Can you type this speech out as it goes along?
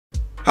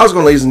How's it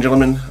going, ladies and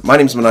gentlemen? My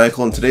name is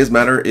Maniacal, and today's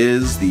matter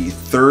is the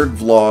third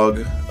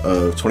vlog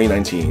of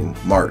 2019,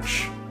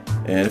 March.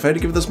 And if I had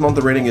to give this month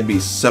a rating, it'd be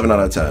 7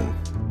 out of 10.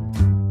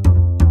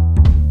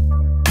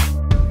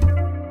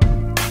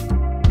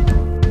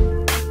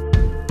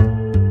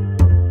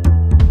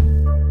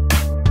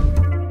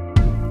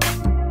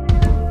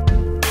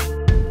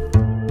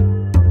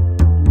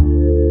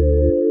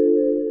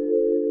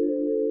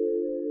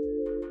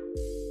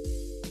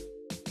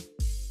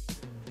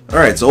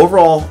 Alright, so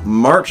overall,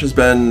 March has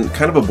been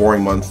kind of a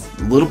boring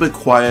month. A little bit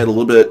quiet, a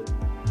little bit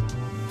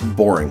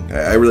boring.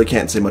 I really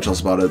can't say much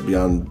else about it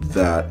beyond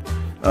that.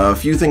 A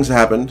few things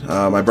happened.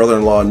 My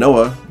brother-in-law,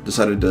 Noah,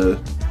 decided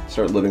to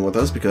start living with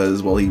us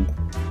because, well, he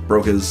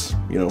broke his,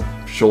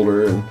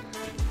 shoulder. And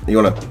you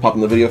want to pop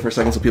in the video for a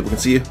second so people can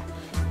see you?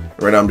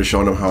 Right now I'm just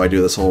showing them how I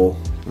do this whole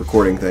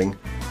recording thing.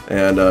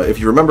 And if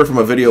you remember from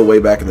a video way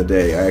back in the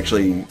day, I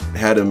actually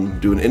had him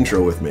do an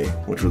intro with me,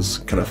 which was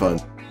kind of fun.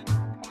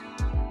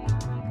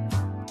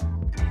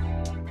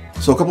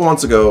 So a couple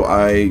months ago,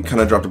 I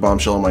kind of dropped a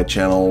bombshell on my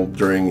channel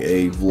during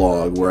a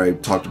vlog where I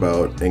talked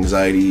about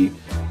anxiety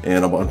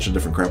and a bunch of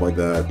different crap like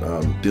that,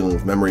 dealing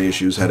with memory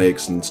issues,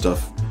 headaches, and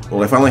stuff.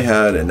 Well, I finally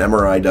had an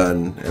MRI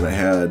done, and I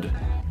had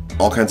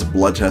all kinds of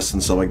blood tests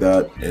and stuff like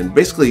that, and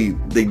basically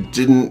they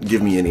didn't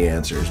give me any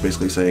answers,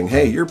 basically saying,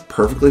 hey, you're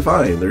perfectly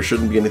fine, there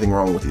shouldn't be anything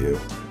wrong with you.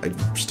 I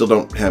still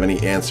don't have any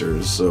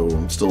answers, so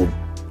I'm still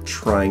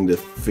trying to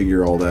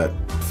figure all that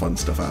fun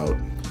stuff out.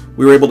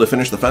 We were able to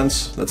finish the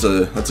fence. That's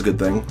a good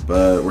thing,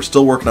 but we're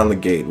still working on the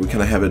gate. We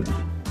kind of have it,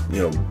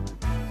 I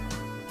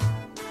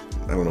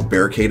don't know,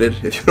 barricaded,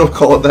 if you don't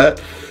call it that,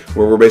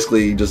 where we're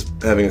basically just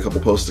having a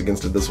couple posts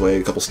against it this way,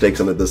 a couple stakes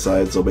on it this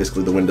side, so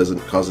basically the wind doesn't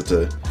cause it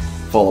to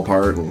fall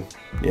apart, and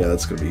yeah,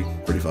 that's gonna be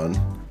pretty fun.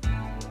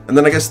 And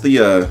then I guess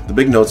the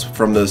big notes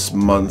from this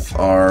month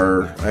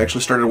are I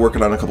actually started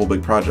working on a couple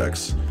big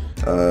projects.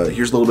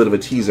 Here's a little bit of a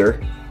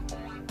teaser.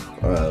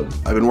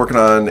 I've been working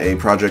on a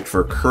project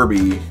for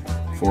Kirby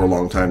for a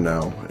long time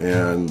now,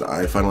 and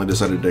I finally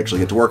decided to actually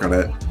get to work on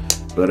it,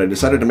 but I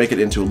decided to make it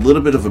into a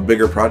little bit of a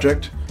bigger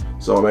project,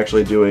 so I'm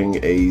actually doing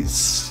a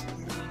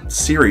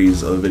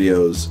series of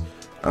videos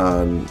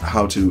on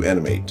how to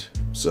animate,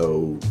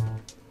 so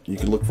you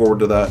can look forward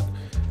to that.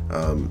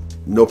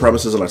 No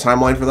promises on a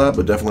timeline for that,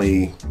 but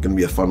definitely going to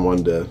be a fun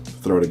one to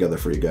throw together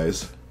for you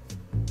guys.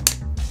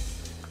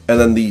 And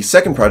then the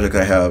second project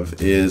I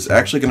have is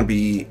actually going to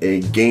be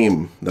a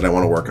game that I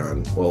want to work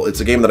on. Well,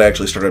 it's a game that I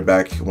actually started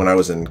back when I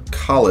was in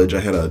college. I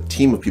had a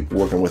team of people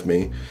working with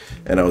me,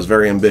 and I was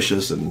very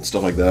ambitious and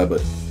stuff like that,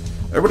 but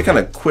everybody kind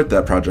of quit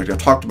that project. I've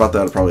talked about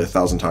that probably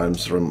 1,000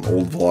 times from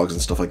old vlogs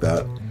and stuff like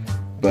that.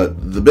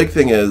 But the big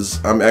thing is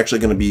I'm actually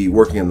going to be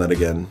working on that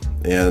again,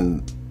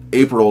 and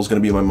April is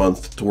going to be my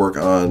month to work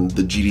on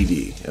the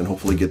GDD and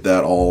hopefully get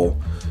that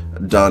all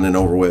done and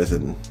over with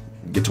and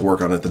get to work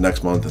on it the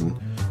next month. And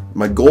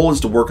my goal is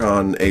to work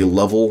on a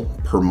level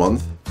per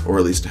month, or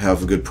at least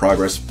have good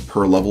progress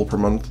per level per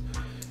month.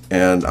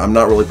 And I'm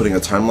not really putting a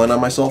timeline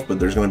on myself, but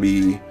there's going to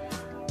be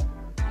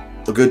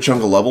a good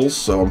chunk of levels,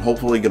 so I'm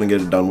hopefully going to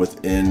get it done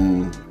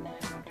within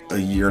a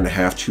year and a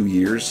half, 2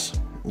 years.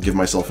 Give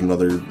myself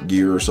another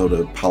year or so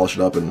to polish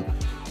it up and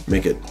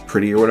make it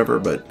pretty or whatever,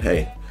 but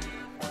hey,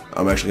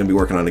 I'm actually going to be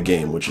working on a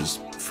game, which is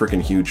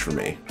freaking huge for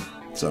me.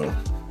 So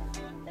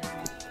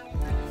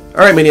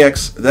alright,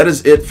 Maniacs, that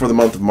is it for the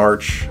month of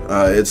March.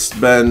 It's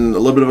been a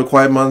little bit of a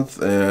quiet month,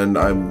 and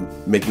I'm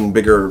making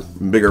bigger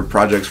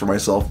projects for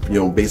myself,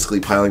 basically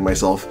piling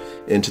myself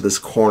into this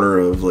corner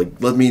of, like,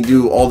 let me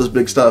do all this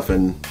big stuff,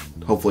 and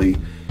hopefully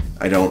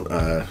I don't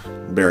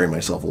bury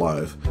myself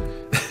alive.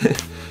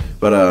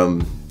 But,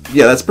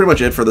 yeah, that's pretty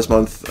much it for this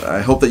month. I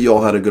hope that you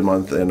all had a good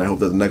month, and I hope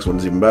that the next one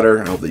is even better.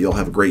 I hope that you all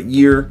have a great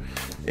year,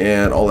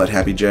 and all that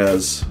happy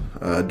jazz.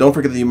 Don't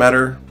forget that you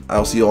matter.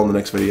 I'll see you all in the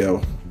next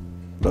video.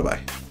 Bye-bye.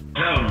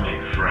 Tell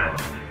me, friend,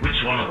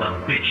 which one of the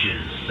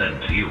bitches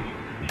sent you?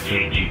 The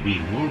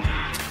KGB wolf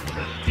or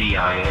the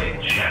CIA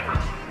checker?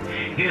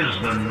 Here's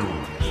the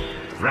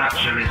news.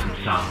 Rapture isn't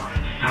some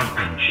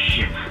sunken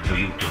ship for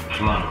you to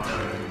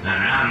plunder. And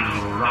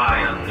Andrew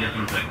Ryan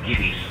isn't a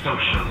giddy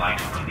socialite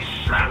who can be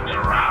slapped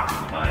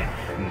around.